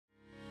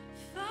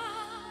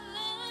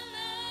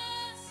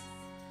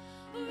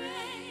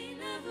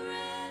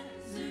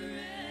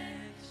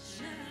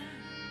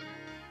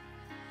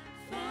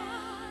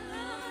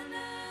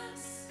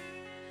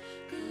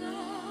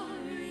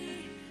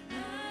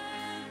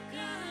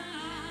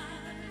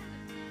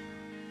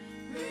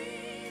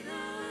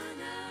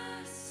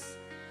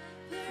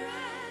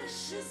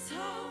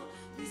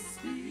Holy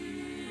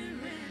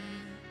Spirit,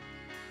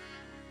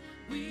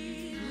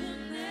 we will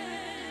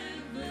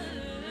never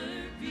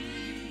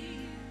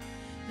be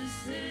the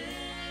same.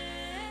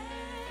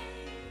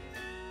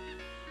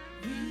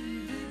 We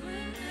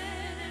will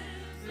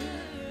never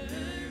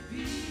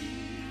be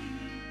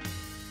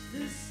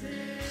the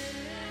same.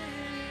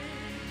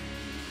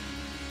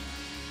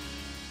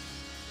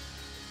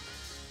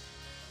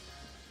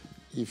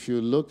 If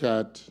you look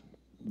at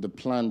the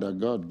plan that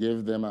God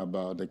gave them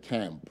about the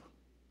camp,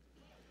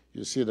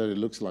 you see that it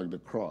looks like the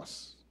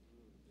cross.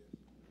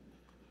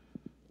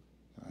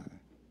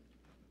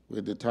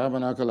 With the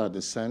tabernacle at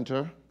the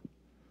center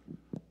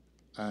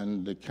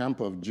and the camp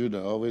of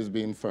Judah always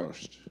being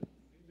first.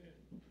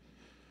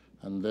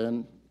 And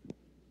then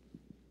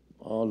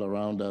all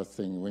around that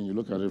thing, when you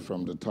look at it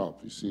from the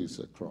top, you see it's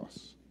a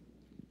cross.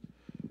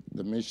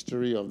 The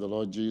mystery of the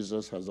Lord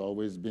Jesus has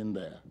always been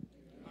there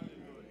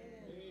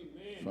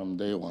from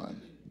day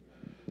one.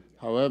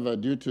 However,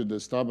 due to the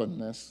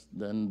stubbornness,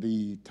 then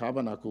the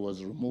tabernacle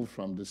was removed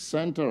from the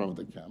center of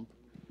the camp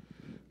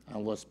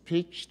and was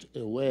pitched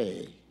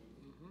away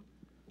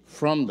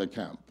from the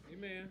camp.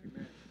 Amen.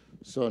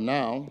 So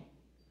now,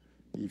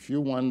 if you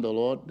want the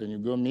Lord, then you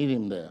go meet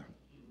him there.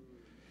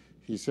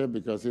 He said,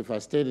 because if I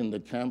stayed in the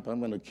camp, I'm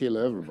going to kill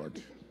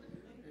everybody.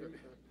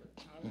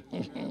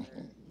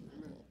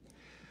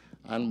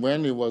 And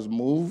when it was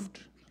moved,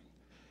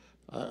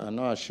 I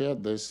know I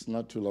shared this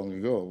not too long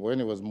ago.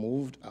 When it was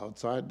moved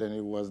outside, then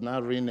it was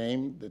now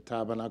renamed the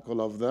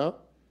Tabernacle of the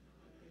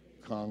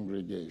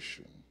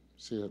Congregation.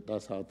 See,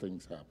 that's how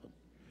things happen.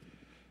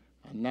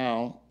 And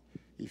now,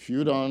 if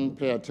you don't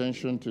pay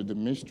attention to the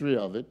mystery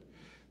of it,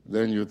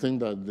 then you think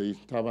that the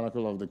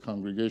Tabernacle of the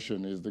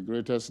Congregation is the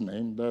greatest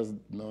name. That's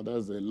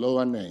a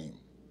lower name.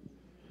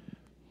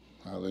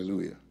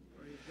 Hallelujah.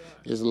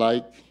 It's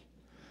like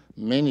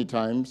many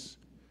times,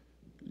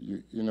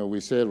 we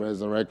say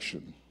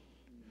resurrection.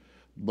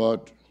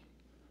 But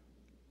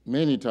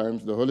many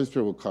times the Holy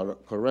Spirit will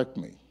correct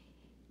me.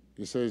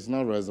 He says it's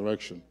not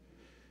resurrection.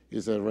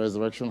 It's a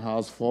resurrection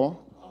house for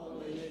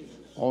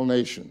all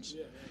nations.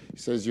 He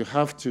says you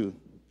have to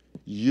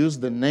use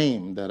the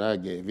name that I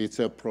gave. It's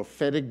a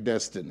prophetic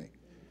destiny.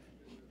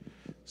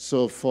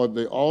 So for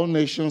the all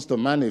nations to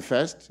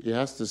manifest, it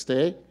has to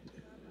stay.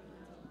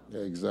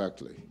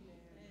 Exactly.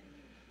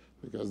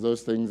 Because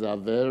those things are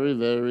very,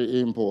 very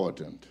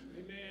important.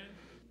 Amen.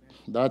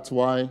 That's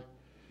why,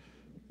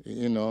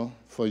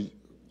 for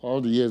all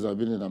the years I've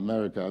been in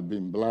America, I've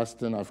been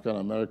blasting African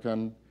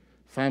American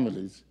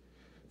families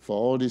for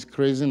all these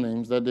crazy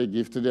names that they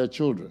give to their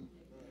children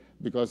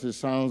because it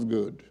sounds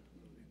good.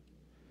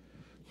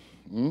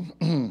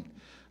 And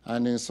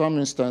in some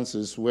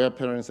instances where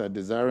parents are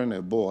desiring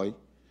a boy,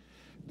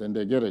 then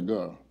they get a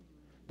girl.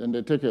 Then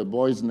they take a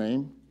boy's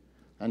name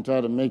and try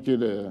to make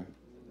it a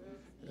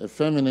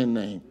feminine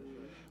name.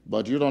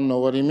 But you don't know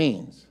what it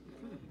means.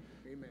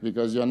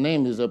 Because your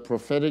name is a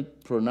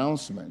prophetic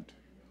pronouncement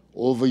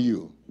over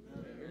you.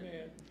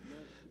 Amen.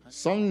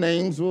 Some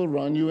names will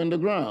run you in the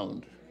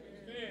ground.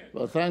 Amen.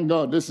 But thank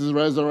God, this is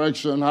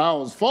Resurrection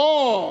House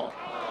for.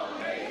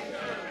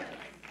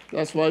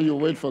 That's why you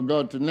wait for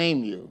God to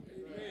name you.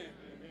 Amen.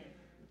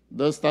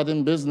 Those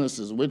starting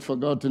businesses, wait for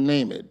God to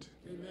name it.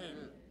 Amen.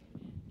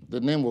 The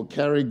name will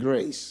carry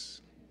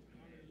grace.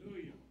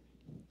 Hallelujah.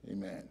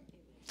 Amen.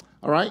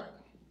 All right?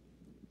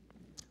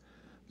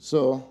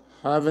 So,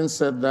 having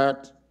said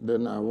that,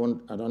 then I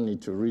don't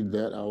need to read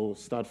that. I will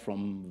start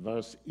from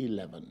verse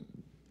 11.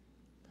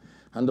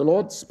 And the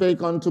Lord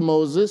spake unto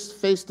Moses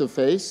face to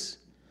face,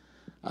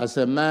 as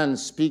a man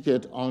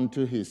speaketh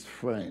unto his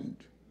friend.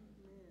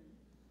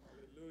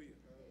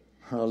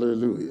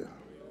 Hallelujah.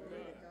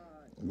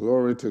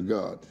 Glory to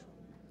God.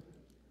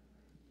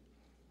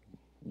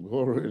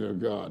 Glory to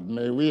God.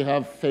 May we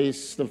have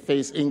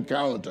face-to-face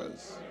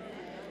encounters.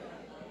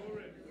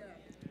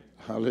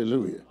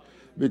 Hallelujah.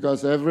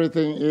 Because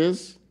everything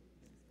is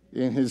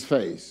in his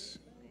face.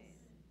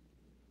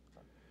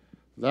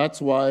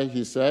 That's why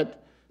he said,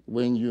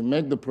 when you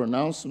make the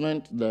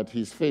pronouncement that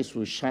his face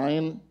will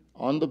shine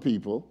on the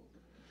people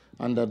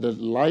and that the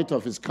light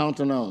of his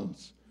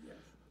countenance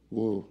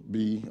will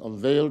be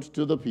unveiled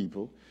to the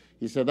people,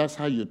 he said that's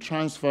how you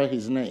transfer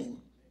his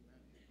name.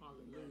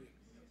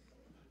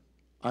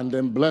 And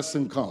then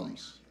blessing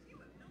comes.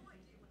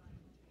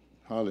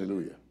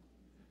 Hallelujah.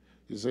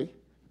 You see?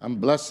 And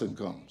blessing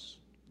comes.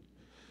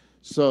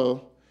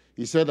 So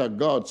he said that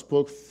God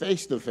spoke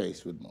face to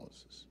face with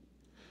Moses.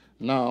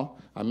 Now,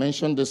 I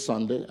mentioned this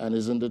Sunday and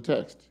it's in the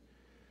text.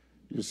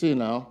 You see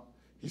now,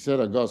 he said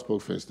that God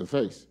spoke face to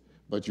face.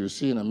 But you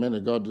see in a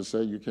minute God will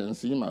say, you can't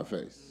see my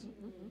face.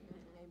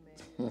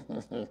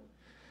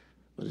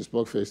 But he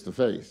spoke face to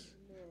face.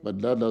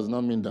 But that does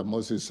not mean that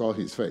Moses saw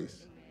his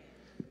face.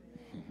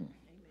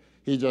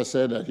 He just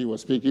said that he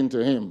was speaking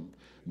to him,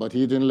 but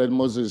he didn't let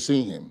Moses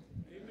see him.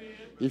 Amen.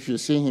 If you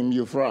see him,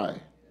 you fry. Amen.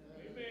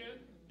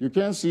 You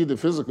can't see the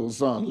physical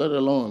son, let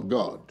alone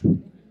God.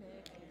 Amen.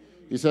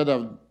 He said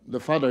that the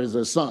Father is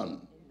a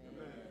son.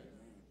 Amen.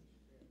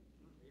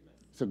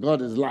 So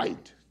God is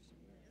light.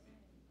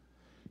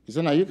 He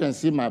said, now you can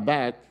see my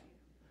back.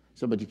 He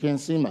said, but you can't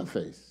see my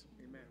face.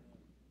 Amen.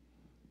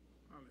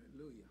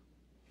 Hallelujah.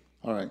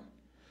 All right.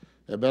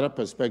 A better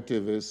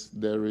perspective is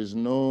there is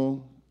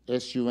no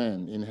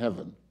SUN in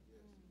heaven.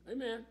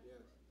 Amen.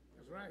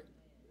 That's right.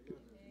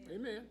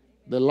 Amen.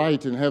 The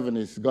light in heaven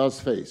is God's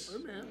face.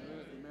 Amen.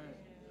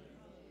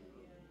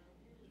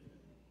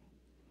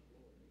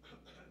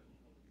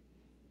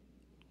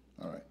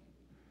 All right.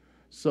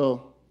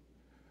 So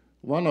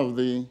one of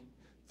the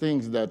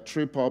things that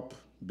trip up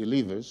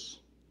believers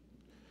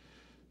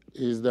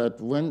is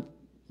that when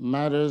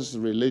matters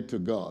relate to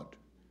God,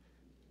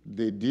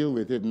 they deal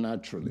with it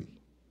naturally.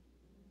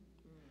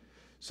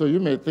 So you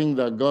may think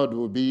that God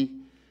will be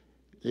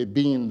a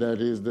being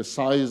that is the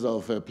size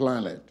of a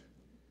planet.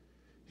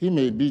 He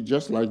may be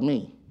just like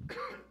me,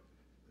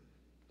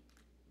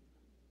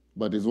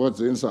 but it's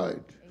what's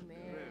inside.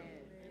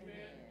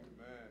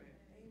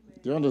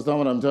 Do you understand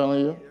what I'm telling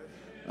you?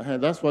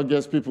 That's what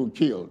gets people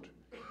killed.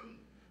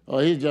 Oh,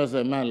 he's just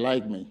a man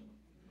like me.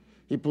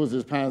 He puts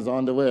his pants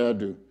on the way I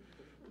do.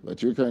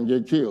 But you can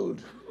get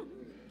killed.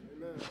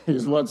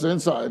 It's what's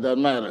inside that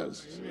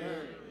matters.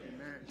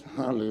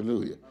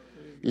 Hallelujah.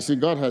 You see,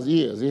 God has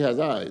ears. He has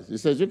eyes. He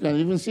says, you can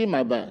even see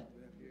my back.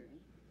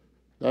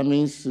 That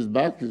means his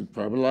back is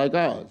probably like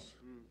ours.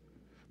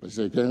 But you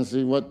say, you can't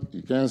see what?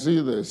 You can't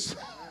see this.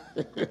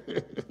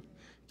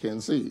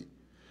 Can't see.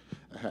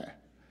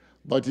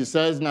 But he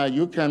says, now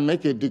you can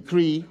make a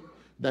decree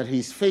that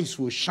his face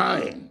will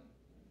shine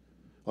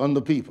on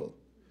the people.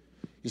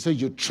 He said,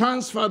 you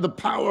transfer the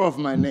power of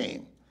my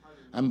name,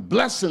 and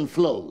blessing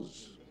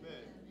flows.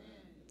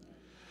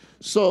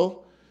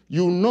 So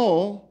you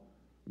know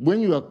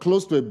when you are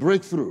close to a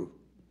breakthrough.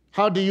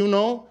 How do you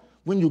know?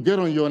 When you get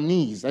on your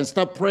knees and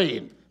start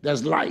praying,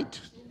 there's light.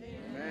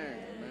 Amen.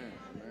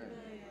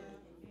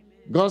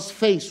 God's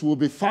face will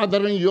be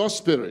fathering your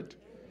spirit.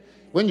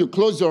 When you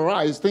close your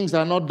eyes, things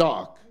are not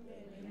dark.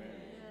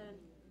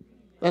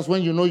 That's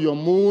when you know you're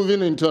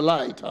moving into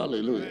light.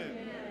 Hallelujah.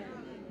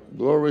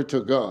 Glory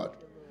to God.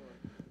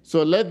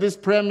 So let this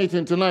prayer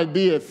meeting tonight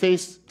be a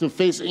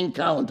face-to-face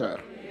encounter.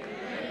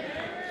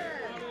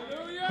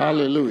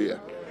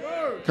 Hallelujah.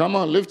 Come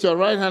on, lift your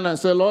right hand and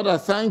say, Lord, I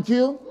thank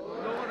you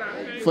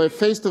for a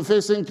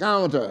face-to-face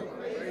encounter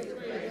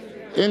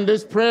in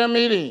this prayer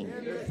meeting.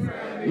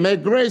 May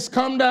grace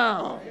come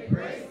down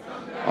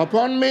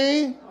upon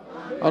me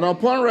and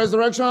upon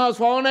Resurrection House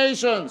for All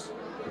Nations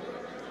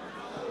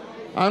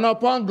and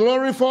upon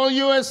Glory for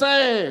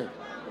USA.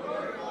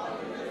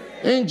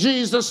 In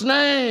Jesus'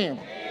 name.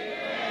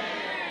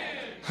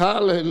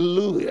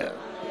 Hallelujah.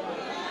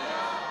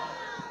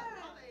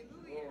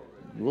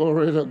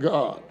 Glory to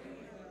God.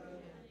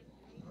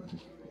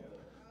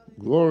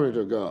 Glory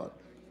to God.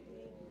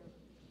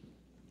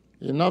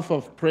 Enough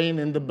of praying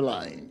in the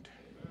blind.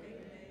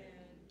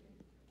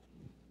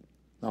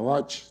 Now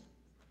watch.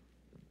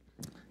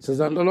 It says,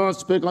 and the Lord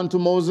spake unto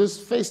Moses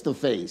face to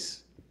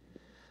face,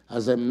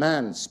 as a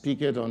man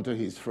speaketh unto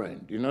his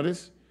friend. You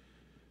notice?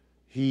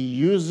 He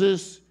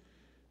uses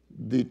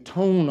the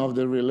tone of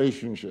the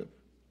relationship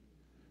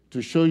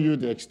to show you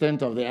the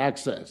extent of the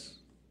access.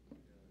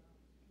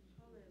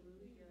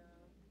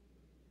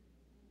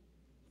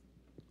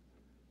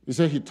 He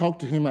said he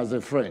talked to him as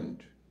a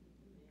friend.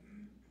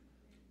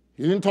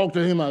 He didn't talk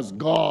to him as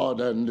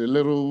God and the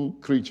little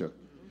creature.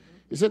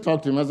 He said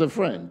talk to him as a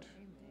friend.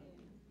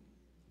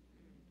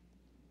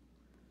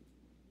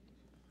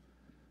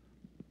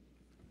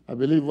 I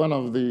believe one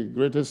of the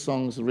greatest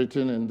songs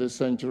written in this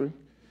century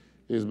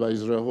is by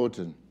Israel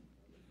Houghton.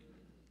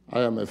 I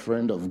am a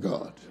friend of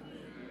God.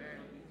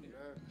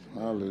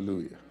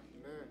 Hallelujah.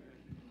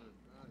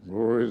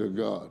 Glory to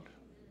God.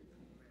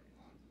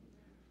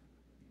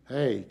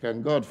 Hey,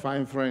 can God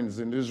find friends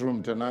in this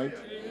room tonight?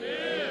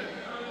 Amen.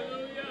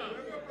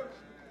 Hallelujah.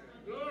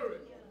 Glory.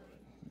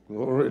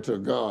 Glory to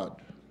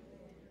God.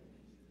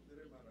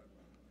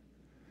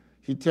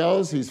 He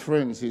tells his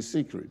friends his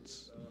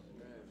secrets.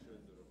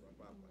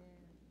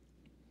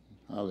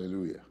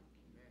 Hallelujah.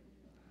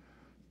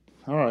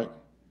 All right.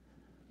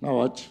 Now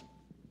watch.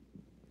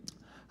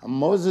 And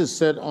Moses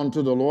said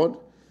unto the Lord,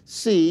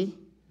 see,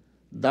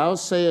 thou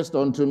sayest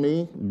unto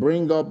me,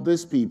 bring up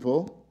this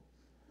people,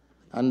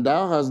 and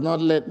thou hast not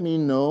let me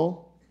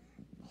know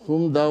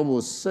whom thou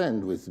wilt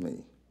send with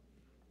me.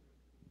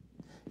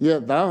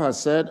 Yet thou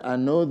hast said, I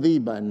know thee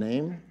by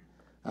name,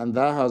 and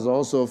thou hast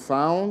also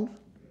found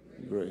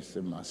grace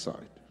in my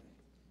sight.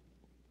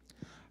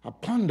 I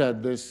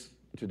pondered this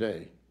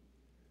today.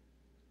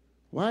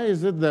 Why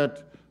is it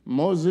that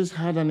Moses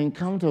had an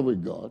encounter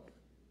with God,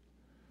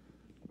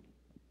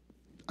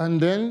 and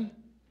then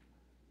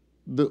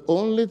the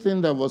only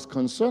thing that was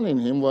concerning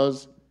him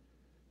was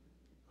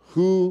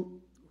who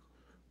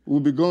will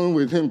be going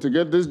with him to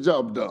get this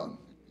job done?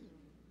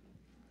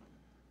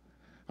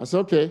 I said,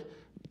 okay.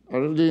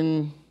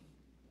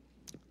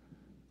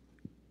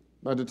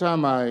 By the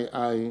time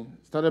I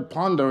started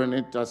pondering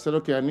it, I said,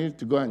 okay, I need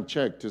to go and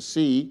check to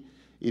see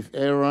if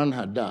Aaron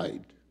had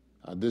died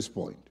at this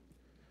point,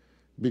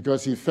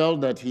 because he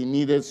felt that he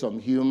needed some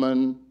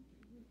human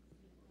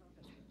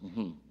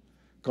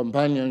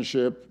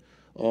companionship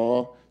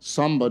or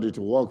somebody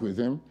to walk with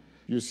him.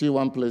 You see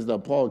one place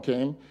that Paul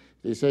came,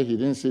 they said he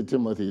didn't see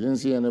Timothy, he didn't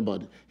see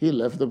anybody. He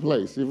left the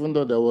place, even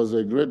though there was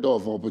a great door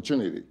of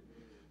opportunity.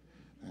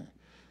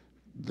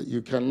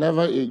 You can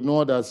never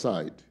ignore that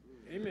side.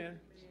 Amen.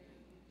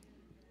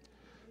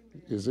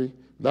 You see,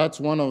 that's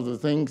one of the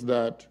things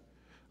that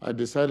I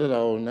decided I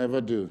will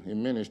never do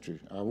in ministry.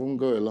 I won't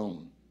go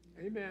alone.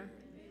 Amen.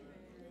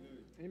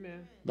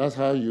 Amen. That's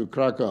how you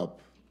crack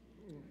up.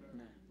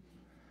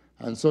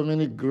 And so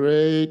many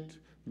great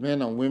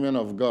men and women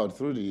of God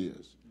through the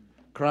years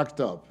cracked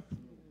up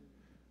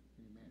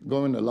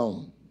going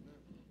alone.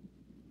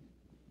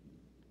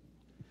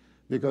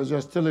 Because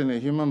you're still in a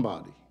human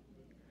body.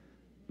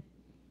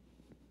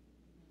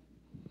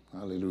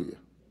 Hallelujah.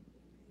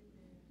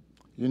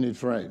 You need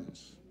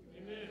friends.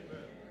 Amen.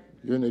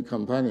 You need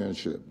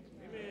companionship.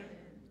 Amen.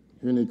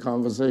 You need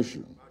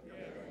conversation.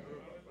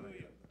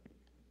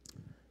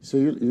 So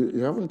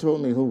you haven't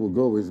told me who will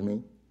go with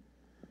me.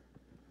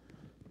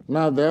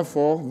 Now,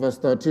 therefore, verse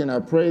 13, I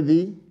pray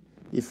thee,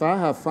 if I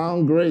have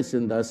found grace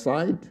in thy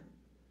sight,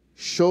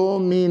 show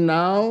me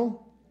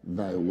now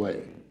thy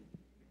way,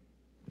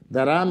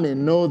 that I may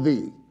know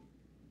thee,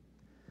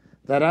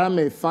 that I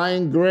may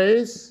find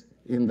grace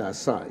in thy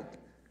sight,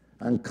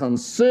 and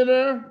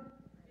consider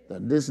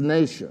that this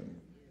nation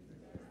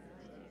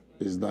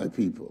is thy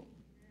people.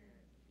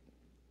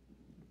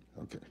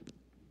 Okay.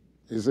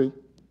 You see?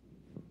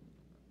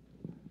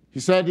 He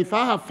said, if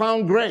I have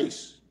found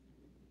grace,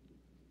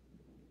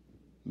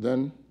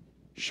 then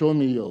show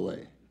me your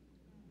way.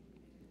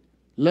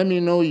 Let me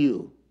know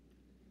you.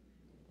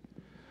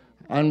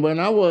 And when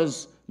I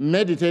was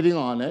meditating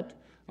on it,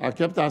 I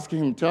kept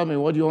asking him, tell me,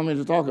 what do you want me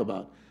to talk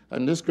about?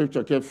 And this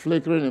scripture kept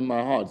flickering in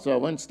my heart. So I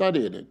went and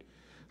studied it.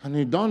 And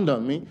it dawned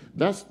on me,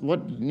 that's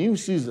what new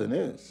season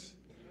is.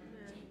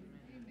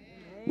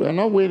 We're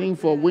not waiting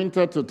for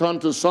winter to turn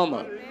to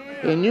summer.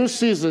 A new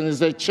season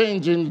is a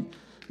change in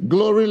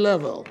glory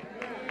level.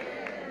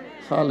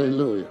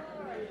 Hallelujah.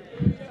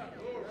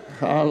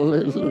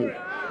 Hallelujah.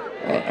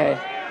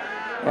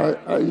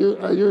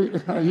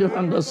 Are you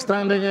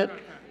understanding it?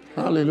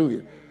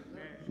 Hallelujah.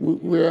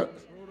 We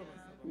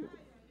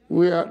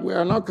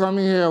are not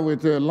coming here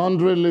with a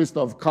laundry list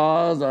of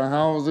cars and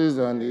houses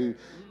and,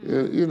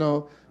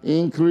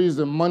 increase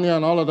in money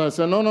and all of that.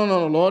 Say, no,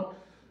 Lord.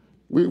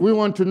 We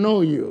want to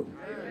know you.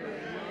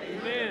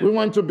 Amen. We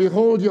want to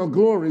behold your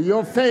glory,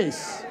 your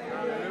face.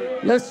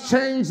 Let's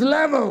change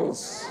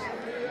levels.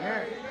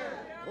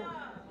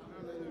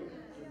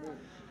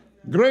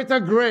 Greater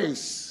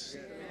grace.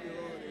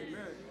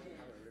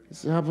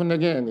 It's happened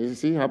again. You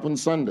see, it happened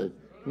Sunday.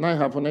 Now it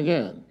happened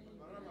again.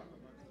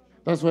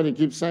 That's what he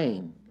keeps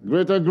saying.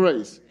 Greater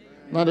grace,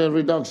 not a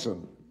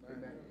reduction.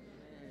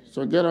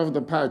 So get off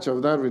the patch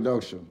of that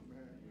reduction.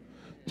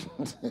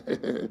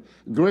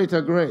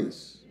 Greater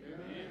grace.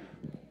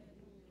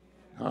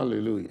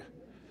 Hallelujah.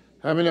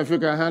 How many of you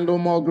can handle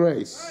more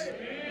grace?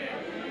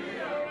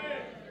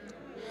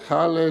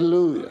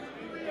 Hallelujah.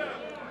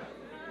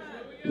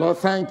 Lord,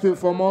 thank you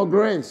for more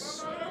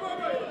grace.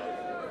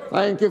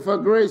 Thank you for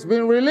grace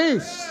being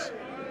released.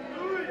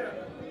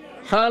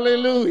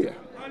 Hallelujah.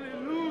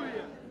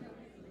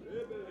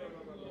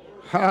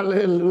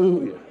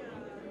 Hallelujah.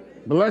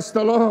 Bless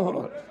the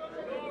Lord.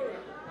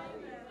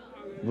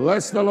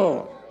 Bless the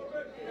Lord.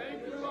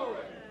 Thank you, Lord.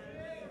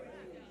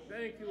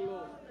 Thank you,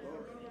 Lord.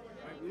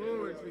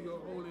 Glory to your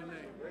holy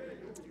name.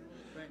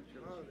 Thank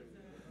you.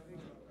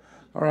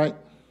 All right.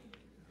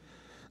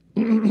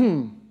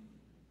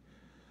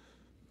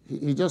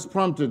 He just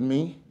prompted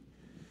me.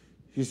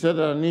 He said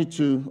that I need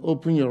to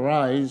open your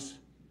eyes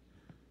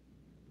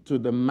to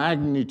the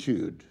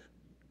magnitude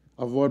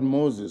of what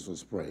Moses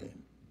was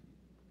praying.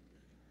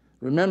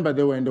 Remember,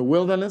 they were in the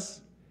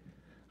wilderness,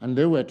 and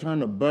they were trying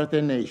to birth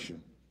a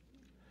nation.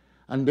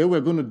 And they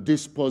were going to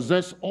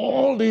dispossess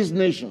all these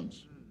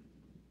nations.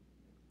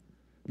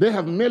 They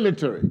have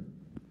military.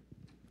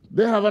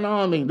 They have an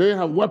army. They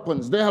have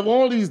weapons. They have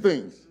all these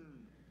things.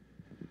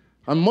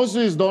 And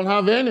Moses don't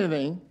have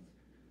anything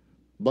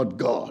but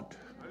God.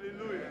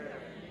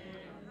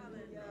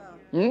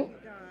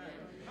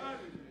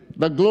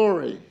 The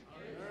glory.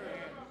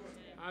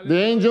 The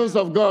angels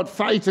of God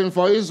fighting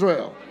for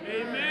Israel.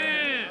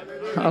 Amen.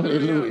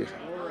 Hallelujah.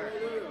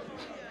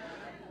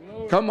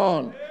 Come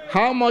on.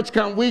 How much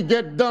can we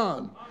get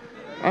done?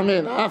 I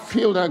mean, I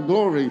feel that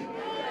glory.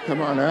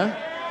 Come on, eh?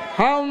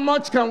 How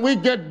much can we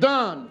get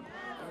done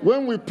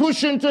when we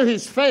push into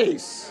his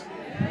face?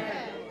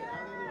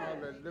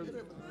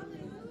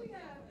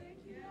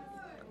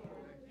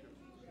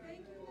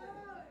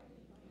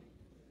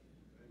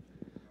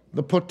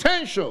 The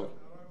potential.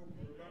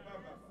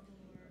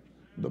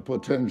 The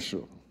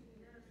potential.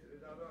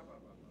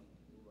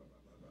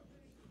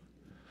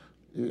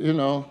 You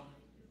know,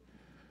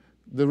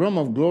 the realm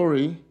of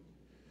glory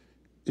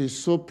is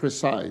so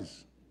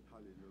precise,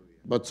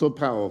 but so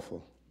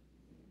powerful.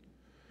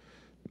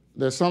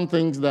 There's some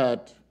things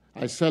that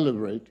I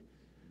celebrate.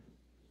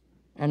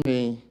 I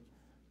mean,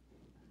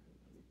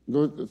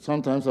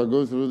 sometimes I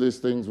go through these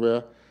things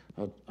where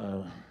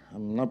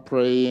I'm not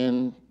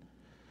praying.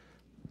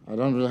 I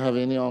don't really have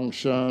any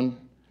unction.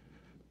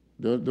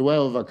 The way I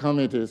overcome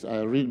it is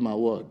I read my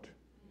word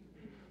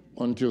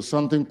until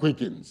something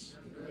quickens.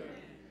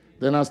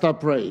 Then I start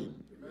praying.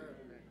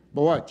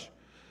 But watch.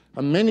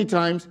 And many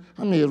times,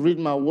 I may read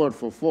my word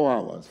for 4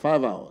 hours,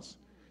 5 hours.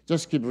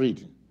 Just keep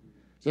reading.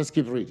 Just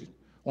keep reading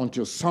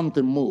until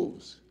something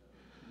moves.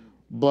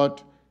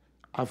 But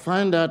I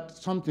find that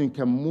something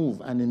can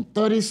move, and in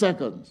 30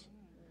 seconds,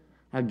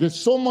 I get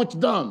so much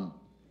done.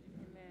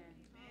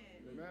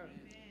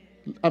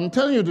 I'm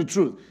telling you the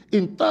truth.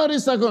 In 30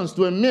 seconds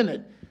to a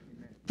minute,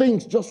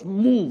 things just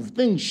move,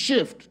 things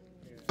shift,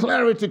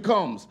 clarity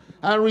comes.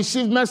 I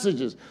receive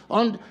messages.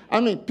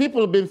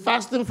 People have been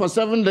fasting for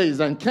 7 days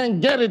and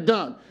can't get it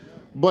done.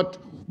 But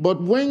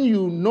when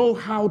you know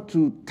how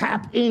to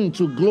tap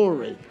into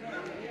glory,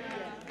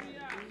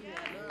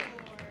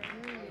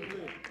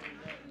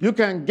 you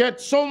can get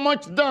so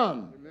much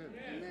done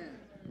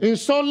in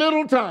so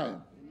little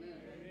time.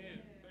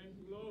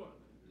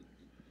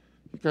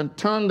 You can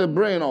turn the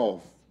brain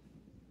off.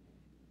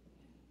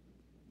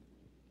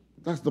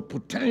 That's the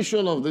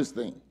potential of this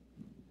thing.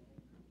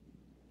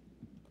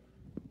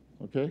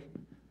 Okay?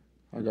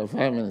 I got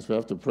 5 minutes. We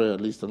have to pray at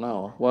least an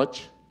hour.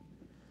 Watch.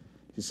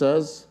 He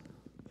says,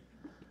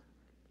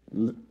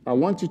 I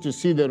want you to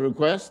see the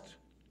request,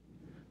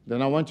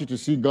 then I want you to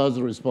see God's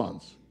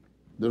response.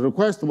 The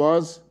request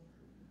was,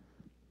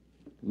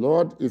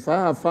 Lord, if I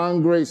have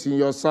found grace in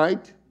your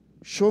sight,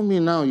 show me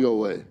now your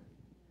way,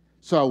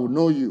 so I will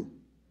know you,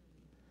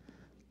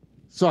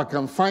 so I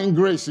can find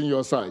grace in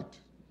your sight.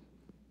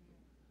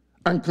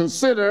 And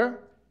consider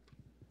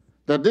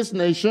that this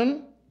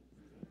nation,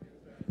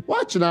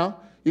 watch now,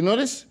 you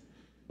notice?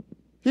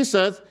 He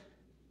says,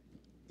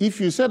 if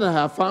you said I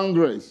have found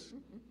grace,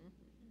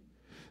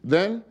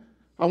 then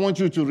I want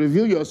you to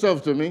reveal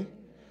yourself to me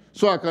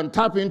so I can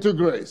tap into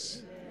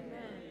grace.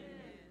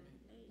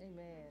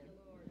 Amen.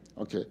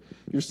 Okay,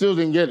 you still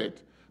didn't get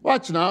it.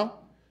 Watch now.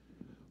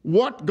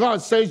 What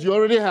God says you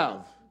already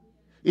have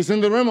is in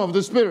the realm of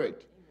the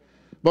Spirit.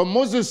 But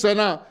Moses said,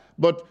 now,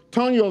 but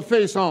turn your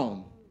face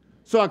on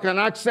so I can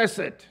access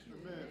it.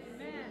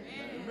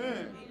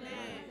 Amen.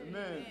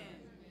 Amen.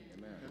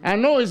 I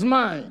know it's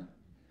mine.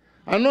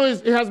 I know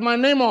it has my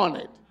name on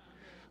it.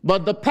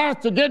 But the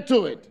path to get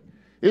to it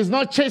is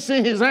not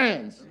chasing his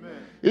hands. Amen.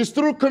 It's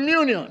through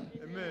communion.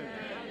 Amen.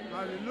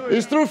 Hallelujah.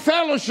 It's through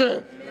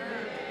fellowship.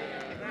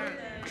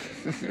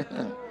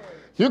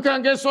 You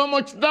can get so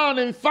much done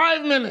in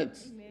 5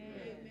 minutes.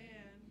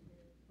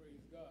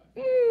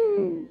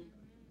 Mm.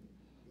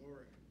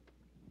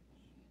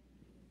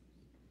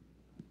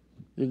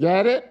 You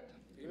got it?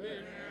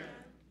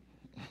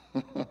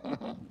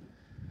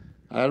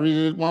 I read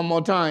it one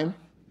more time.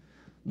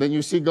 Then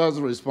you see God's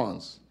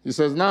response. He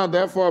says, now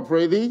therefore I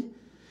pray thee,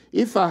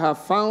 if I have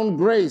found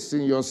grace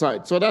in your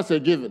sight. So that's a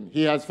given.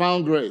 He has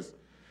found grace.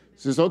 He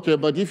says, okay,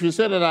 but if you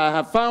say that I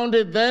have found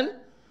it then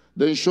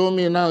show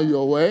me now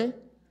your way,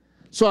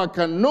 so I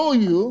can know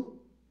you,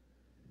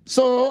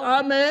 so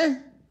I may,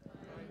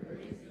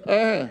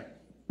 so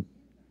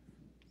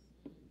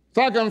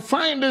I can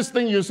find this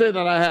thing you say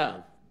that I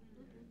have.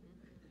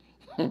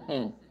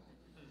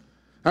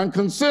 And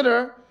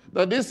consider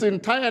that this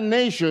entire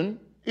nation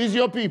is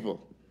your people.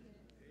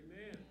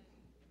 Amen.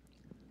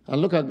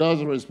 And look at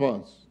God's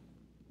response.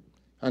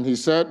 And he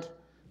said,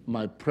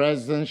 my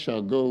presence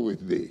shall go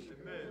with thee.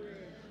 Amen.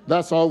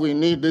 That's all we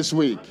need this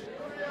week.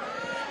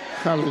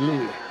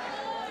 Hallelujah.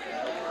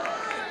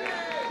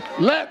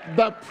 Let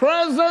the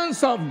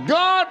presence of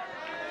God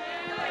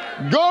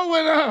go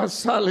with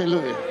us.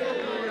 Hallelujah.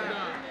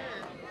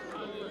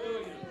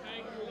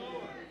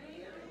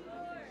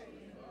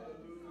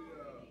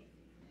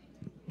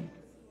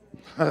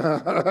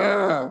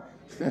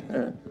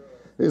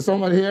 Is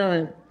someone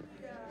hearing?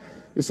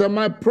 He said,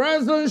 my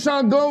presence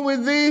shall go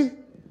with thee,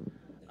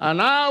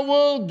 and I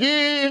will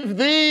give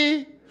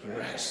thee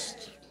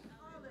rest.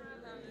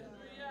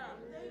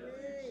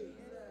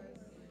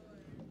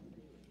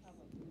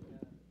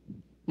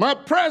 My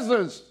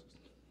presence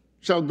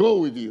shall go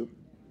with you.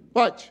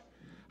 Watch.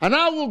 And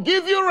I will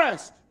give you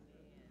rest.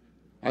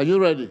 Are you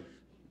ready?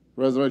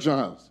 Resurrection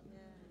House.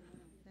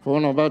 For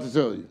what I'm about to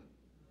tell you.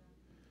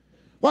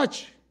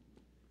 Watch.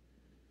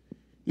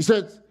 He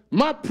said,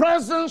 my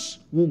presence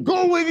will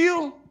go with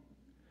you,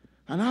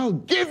 and I'll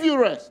give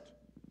you rest.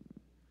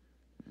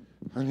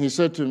 And he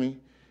said to me,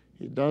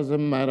 it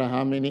doesn't matter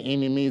how many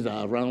enemies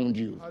are around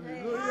you.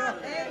 Hallelujah.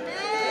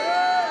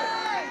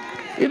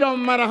 It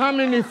don't matter how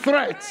many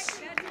threats.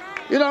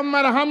 It don't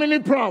matter how many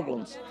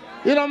problems.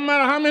 It don't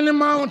matter how many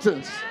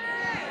mountains.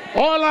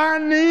 All I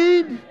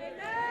need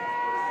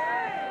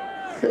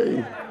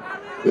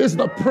is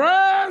the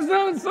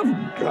presence of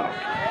God.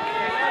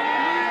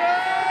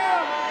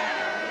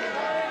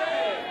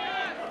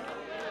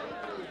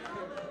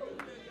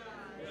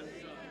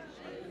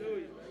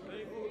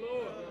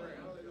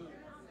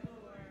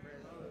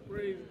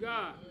 Praise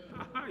God.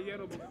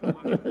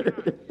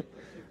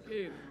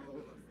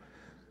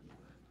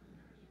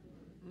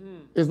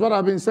 It's what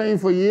I've been saying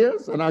for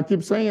years, and I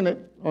keep saying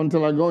it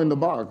until I go in the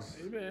box.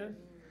 Amen.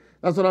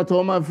 That's what I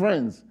told my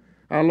friends.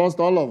 I lost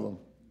all of them.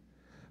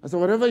 I said,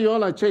 whatever you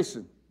all are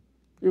chasing,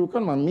 you will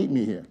come and meet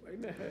me here.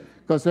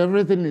 Because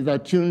everything is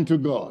attuned to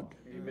God.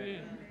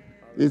 Amen.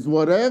 It's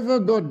whatever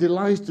God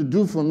delights to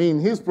do for me in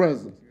His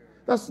presence.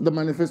 That's the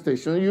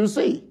manifestation you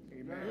see.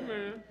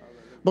 Amen.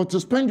 But to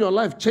spend your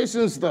life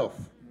chasing stuff.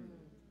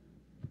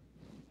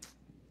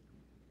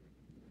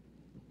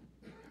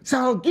 So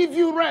I'll give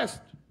you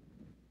rest.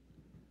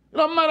 It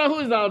don't matter who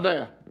is out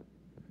there.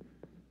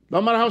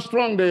 No matter how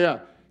strong they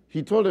are.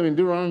 He told them in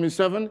Deuteronomy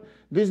 7,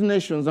 these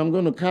nations I'm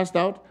going to cast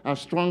out are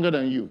stronger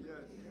than you.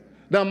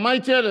 They're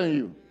mightier than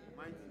you.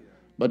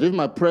 But if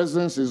my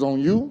presence is on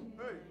you,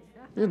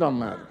 it don't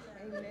matter.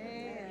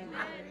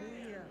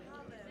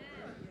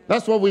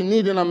 That's what we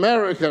need in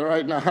America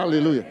right now.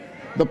 Hallelujah.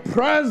 The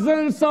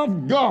presence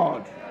of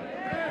God.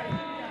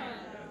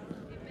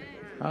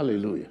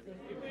 Hallelujah.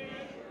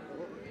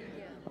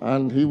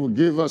 And He will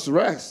give us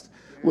rest.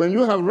 When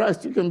you have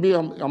rest, you can be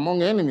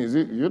among enemies.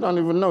 You don't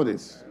even know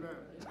this.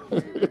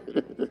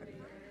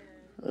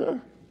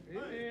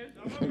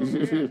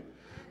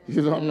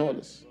 You don't know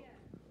this.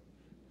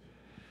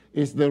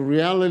 It's the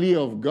reality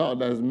of God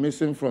that is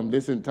missing from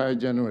this entire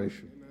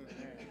generation.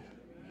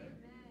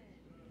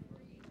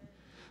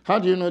 How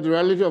do you know the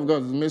reality of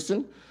God is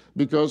missing?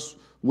 Because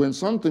when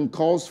something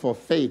calls for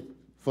faith,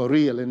 for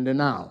real, in the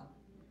now,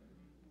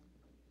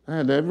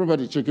 and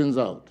everybody chickens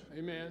out.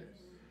 Amen.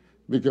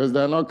 Because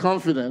they're not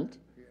confident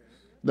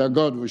that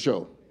God will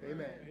show.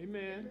 Amen.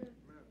 Amen.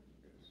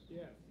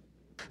 Yeah.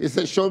 He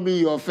said, show me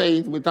your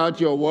faith without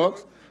your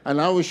works,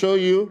 and I will show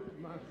you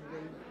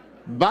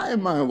by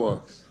my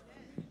works.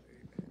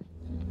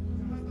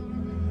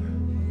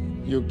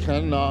 You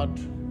cannot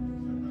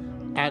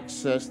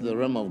access the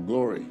realm of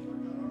glory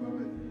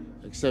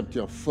except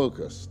you're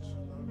focused.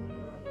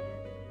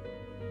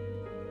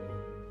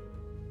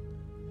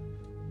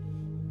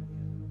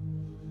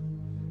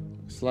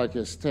 It's like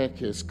a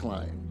staircase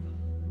climb.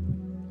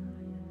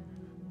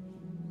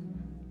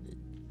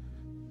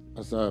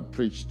 As I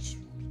preached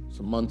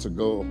some months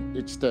ago,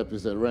 each step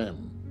is a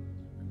realm.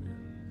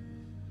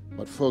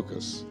 But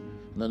focus.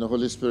 And then the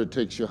Holy Spirit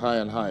takes you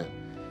higher and higher.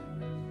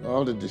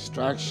 All the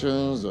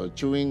distractions or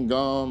chewing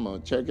gum or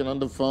checking on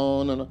the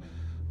phone and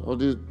all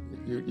this,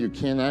 you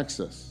can't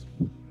access.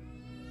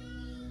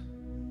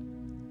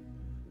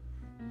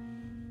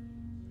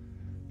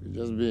 You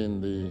just be in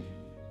the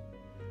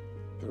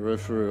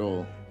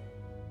peripheral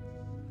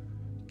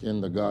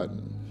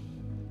kindergarten.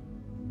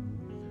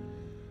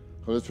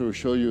 Holy Spirit will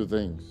show you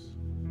things.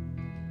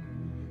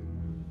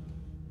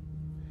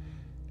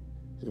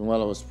 Even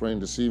while I was praying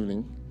this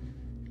evening,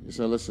 He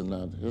said, listen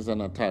now, here's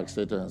an attack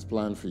Satan has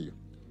planned for you.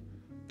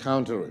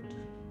 Counter it.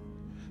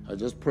 I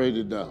just prayed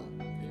it down.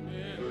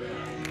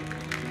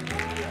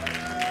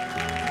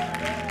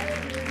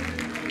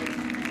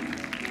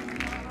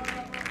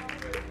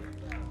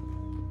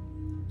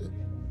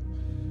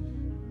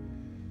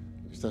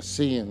 You start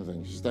seeing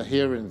things, you start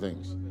hearing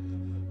things.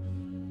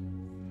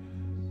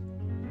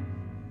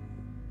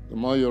 The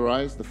more you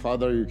rise, the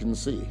farther you can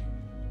see.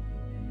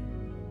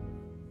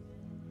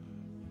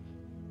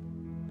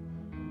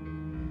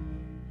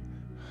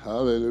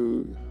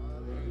 Hallelujah.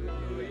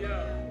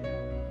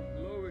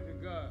 Glory to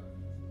God.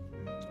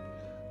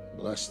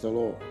 Bless the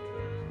Lord.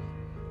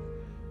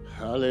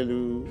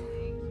 Hallelujah.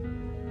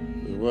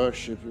 We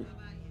worship you.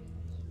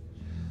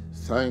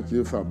 Thank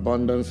you for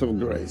abundance of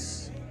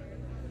grace.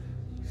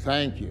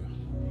 Thank you.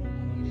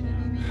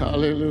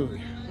 Hallelujah.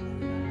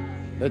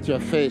 Let your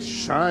face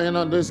shine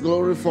on this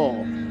glory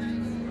fall.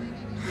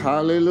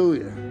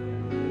 Hallelujah.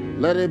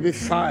 Let it be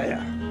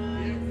fire.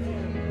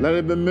 Let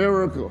it be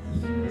miracle.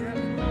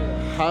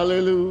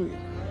 Hallelujah.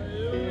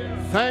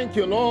 Thank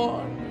you,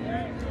 Lord.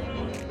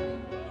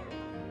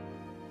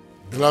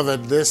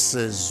 Beloved, this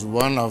is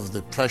one of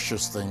the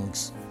precious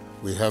things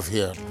we have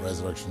here at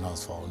Resurrection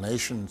House for All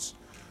Nations.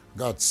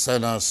 God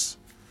sent us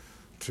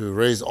to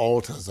raise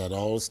altars at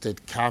all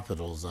state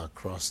capitals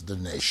across the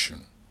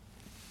nation.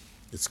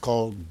 It's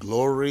called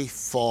Glory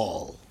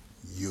Fall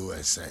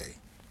USA.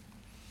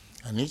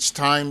 And each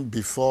time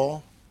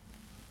before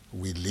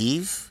we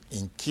leave,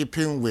 in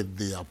keeping with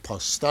the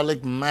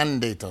apostolic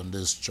mandate on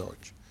this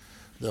church,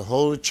 the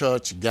whole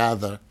church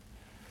gather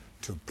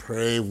to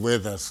pray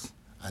with us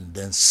and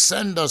then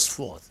send us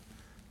forth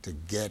to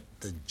get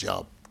the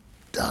job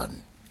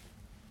done.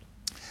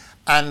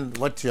 And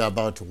what you're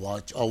about to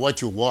watch, or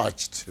what you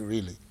watched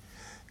really,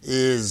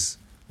 is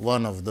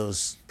one of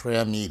those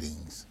prayer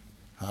meetings.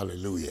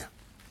 Hallelujah.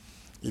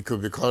 It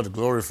could be called a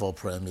Glory Fall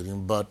prayer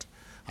meeting, but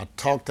I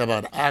talked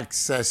about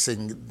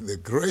accessing the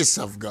grace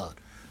of God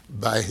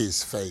by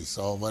His face,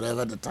 or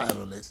whatever the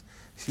title is.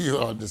 You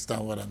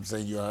understand what I'm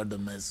saying. You heard the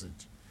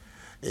message.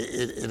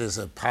 It is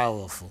a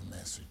powerful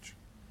message.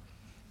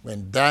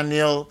 When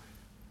Daniel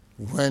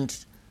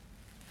went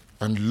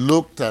and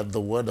looked at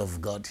the Word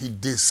of God, he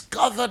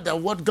discovered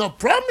that what God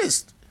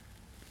promised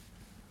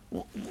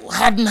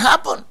hadn't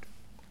happened.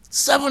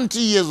 70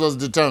 years was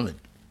determined,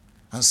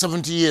 and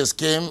 70 years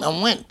came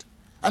and went,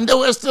 and they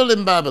were still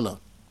in Babylon.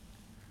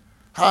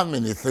 How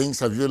many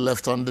things have you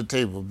left on the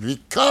table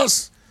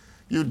because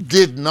you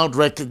did not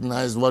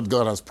recognize what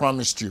God has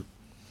promised you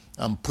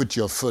and put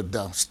your foot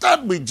down.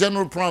 Start with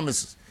general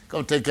promises. God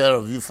will take care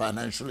of you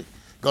financially.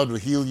 God will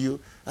heal you.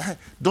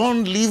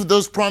 Don't leave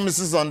those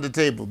promises on the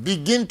table.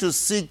 Begin to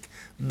seek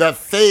the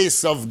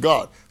face of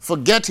God.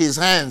 Forget his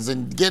hands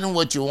and getting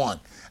what you want.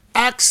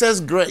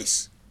 Access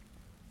grace.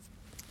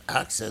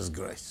 Access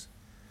grace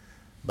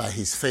by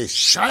his face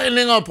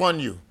shining upon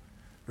you.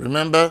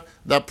 Remember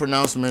that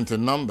pronouncement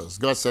in Numbers.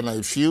 God said, now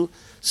if you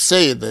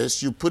say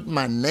this, you put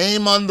my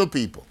name on the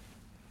people,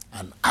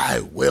 and I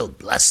will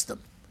bless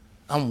them.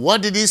 And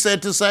what did he say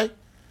to say?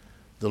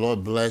 The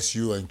Lord bless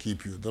you and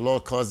keep you. The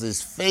Lord cause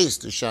his face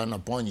to shine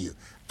upon you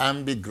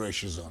and be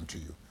gracious unto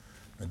you.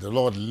 May the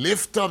Lord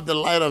lift up the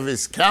light of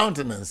his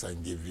countenance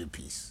and give you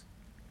peace.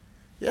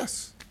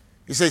 Yes.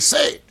 He says,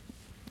 say it.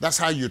 That's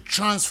how you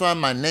transfer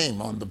my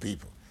name on the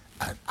people,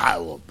 and I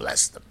will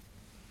bless them.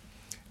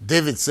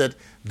 David said,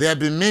 there have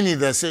been many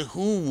that say,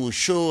 who will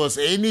show us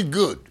any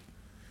good?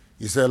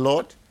 He said,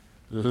 Lord,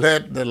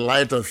 let the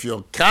light of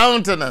your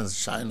countenance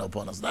shine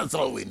upon us. That's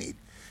all we need.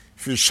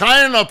 If you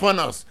shine upon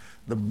us,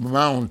 the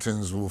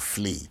mountains will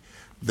flee.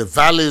 The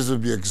valleys will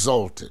be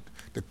exalted.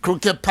 The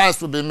crooked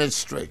paths will be made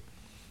straight.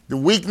 The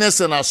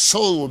weakness in our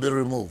soul will be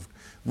removed.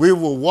 We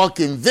will walk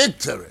in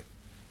victory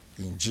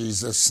in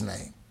Jesus'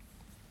 name.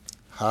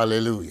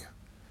 Hallelujah.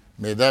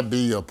 May that be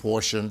your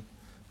portion.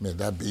 May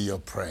that be your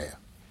prayer.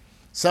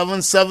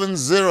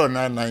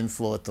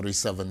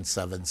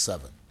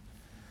 770-994-3777.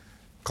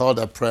 Call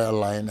that prayer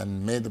line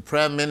and may the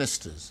prayer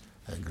ministers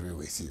agree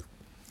with you.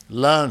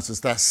 Learn to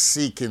start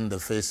seeking the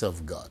face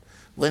of God.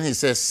 When he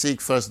says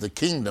seek first the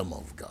kingdom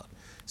of God,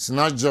 it's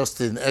not just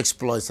in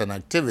exploits and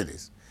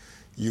activities.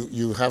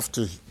 You have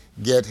to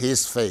get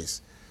his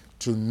face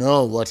to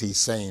know what he's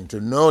saying, to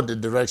know the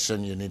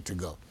direction you need to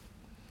go.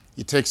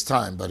 It takes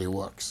time, but it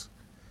works.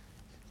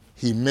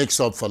 He makes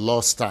up for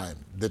lost time.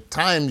 The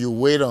time you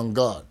wait on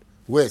God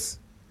with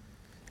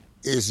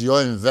is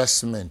your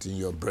investment in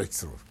your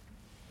breakthrough.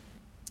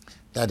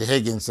 Daddy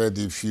Hagin said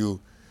if you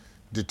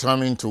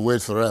determine to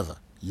wait forever,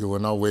 you will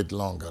not wait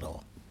long at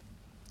all.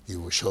 He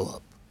will show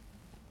up.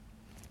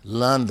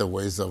 Learn the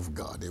ways of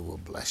God. It will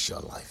bless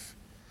your life.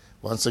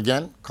 Once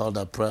again, call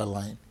that prayer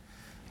line.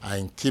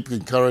 I keep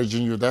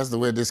encouraging you. That's the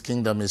way this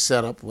kingdom is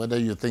set up, whether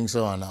you think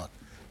so or not.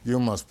 You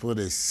must put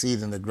a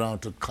seed in the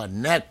ground to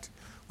connect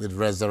with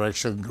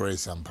resurrection,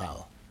 grace, and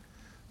power.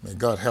 May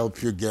God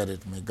help you get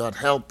it. May God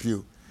help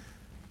you,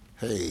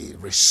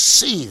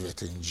 receive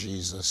it in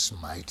Jesus'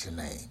 mighty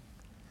name.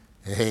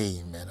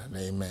 Amen and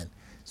amen.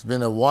 It's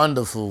been a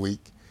wonderful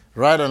week.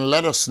 Write and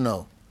let us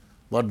know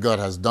what God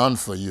has done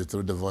for you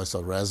through the voice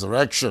of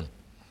resurrection.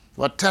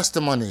 What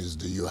testimonies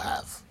do you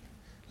have?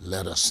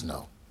 Let us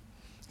know.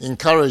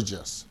 Encourage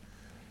us.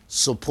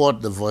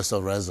 Support the voice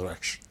of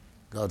resurrection.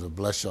 God will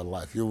bless your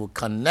life. You will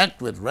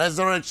connect with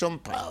resurrection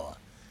power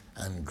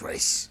and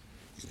grace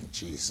in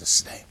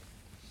Jesus' name.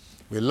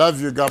 We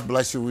love you. God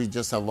bless you. We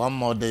just have one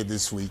more day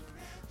this week,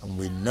 and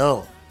we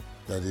know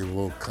that it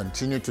will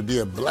continue to be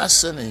a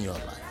blessing in your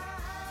life.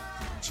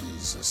 In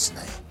Jesus'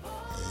 name,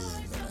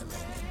 amen and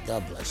amen.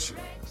 God bless you.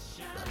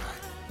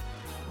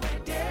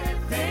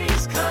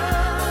 Bye-bye.